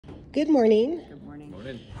Good morning. Good morning.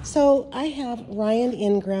 Morning. So I have Ryan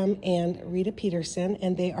Ingram and Rita Peterson,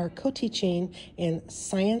 and they are co-teaching in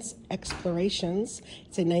Science Explorations.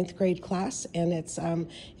 It's a 9th grade class, and it's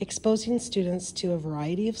exposing students to a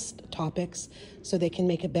variety of topics so they can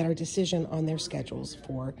make a better decision on their schedules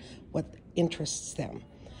for what interests them.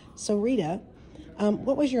 So Rita,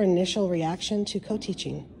 what was your initial reaction to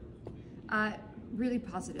co-teaching? Really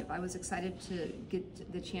positive. I was excited to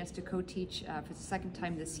get the chance to co-teach for the second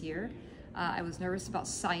time this year. I was nervous about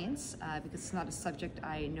science because it's not a subject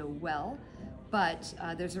I know well, but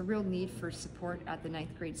there's a real need for support at the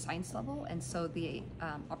 9th grade science level, and so the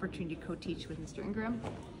opportunity to co-teach with Mr. Ingram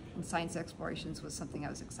in Science Explorations was something I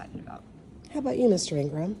was excited about. How about you, Mr.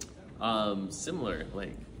 Ingram? Similar,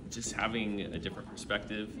 like just having a different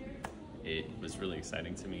perspective. It was really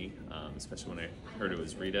exciting to me, especially when I heard it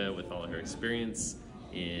was Rita with all of her experience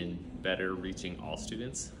in better reaching all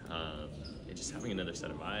students, and just having another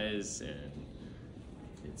set of eyes, and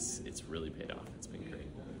it's really paid off. It's been great.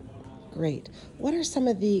 Great. What are some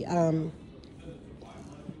of the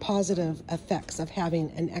positive effects of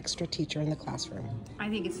having an extra teacher in the classroom? I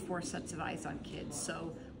think it's 4 sets of eyes on kids.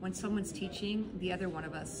 So when someone's teaching, the other one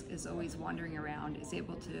of us is always wandering around, is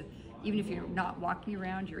able to, even if you're not walking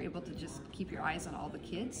around, you're able to just keep your eyes on all the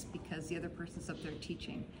kids because the other person's up there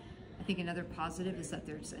teaching. I think another positive is that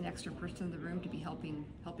there's an extra person in the room to be helping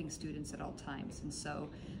students at all times. And so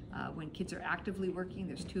when kids are actively working,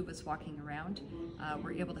 there's 2 of us walking around,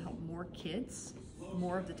 we're able to help more kids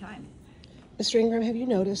more of the time. Mr. Ingram, have you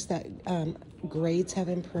noticed that grades have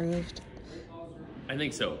improved? I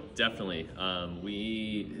think so, definitely.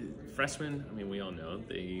 Freshmen, I mean, we all know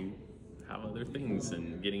they have other things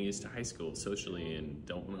and getting used to high school socially and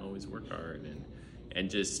don't want to always work hard. And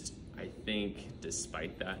just, I think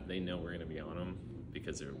despite that, they know we're going to be on them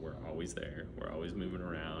because we're always there. We're always moving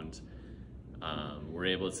around. We're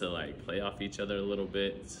able to like play off each other a little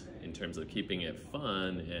bit in terms of keeping it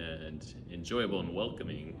fun and enjoyable and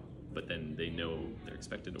welcoming, but then they know they're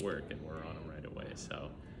expected to work and we're on them right away. So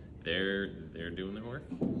they're doing their work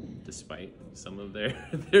despite some of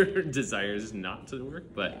their desires not to work,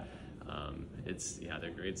 but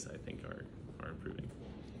their grades I think are improving.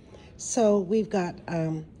 So we've got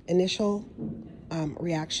initial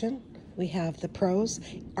reaction. We have the pros.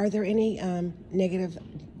 Are there any negative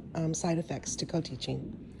side effects to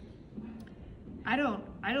co-teaching? I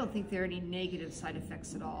don't think there are any negative side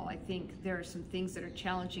effects at all. I think there are some things that are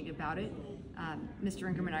challenging about it. Mr.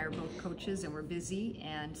 Ingram and I are both coaches and we're busy,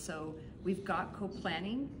 and so we've got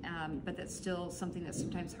co-planning, but that's still something that's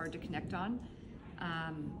sometimes hard to connect on.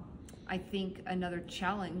 I think another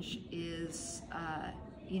challenge is,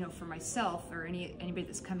 for myself or anybody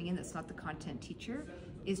that's coming in that's not the content teacher,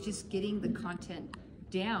 is just getting the content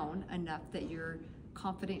down enough that you're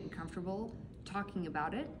confident and comfortable talking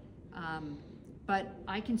about it. But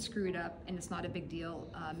I can screw it up, and it's not a big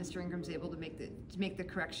deal. Mr. Ingram's able to make the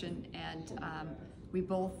correction, and we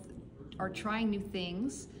both are trying new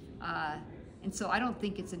things. And so I don't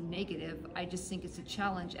think it's a negative. I just think it's a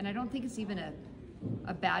challenge, and I don't think it's even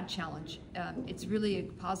a bad challenge. It's really a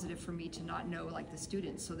positive for me to not know like the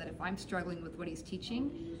students, so that if I'm struggling with what he's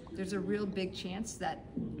teaching, there's a real big chance that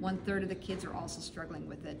 1/3 of the kids are also struggling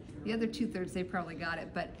with it. The other 2/3, they probably got it,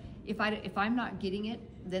 but if I'm not getting it,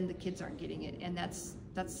 then the kids aren't getting it, and that's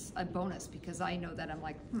a bonus because I know that I'm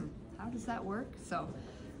like, how does that work? So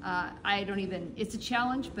it's a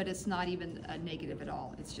challenge, but it's not even a negative at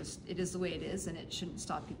all. It's just, it is the way it is, and it shouldn't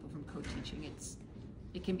stop people from co-teaching.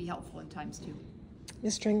 It can be helpful in times too.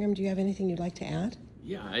 Mr. Ingram, do you have anything you'd like to add?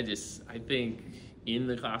 Yeah, I think in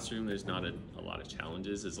the classroom there's not a lot of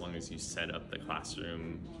challenges as long as you set up the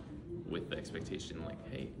classroom with the expectation like,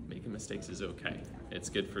 hey, making mistakes is okay. It's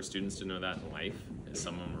good for students to know that in life.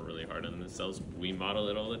 Some of them are really hard on themselves. We model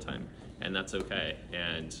it all the time, and that's okay.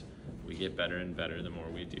 And we get better and better the more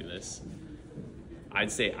we do this.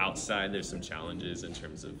 I'd say outside there's some challenges in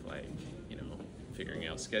terms of like, figuring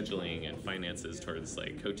out scheduling and finances towards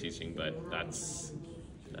like co-teaching, but that's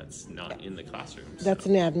not in the classroom. So. That's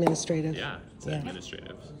an administrative. Yeah, it's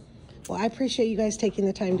administrative. Well, I appreciate you guys taking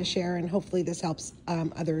the time to share, and hopefully this helps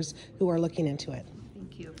others who are looking into it.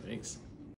 Thank you. Thanks.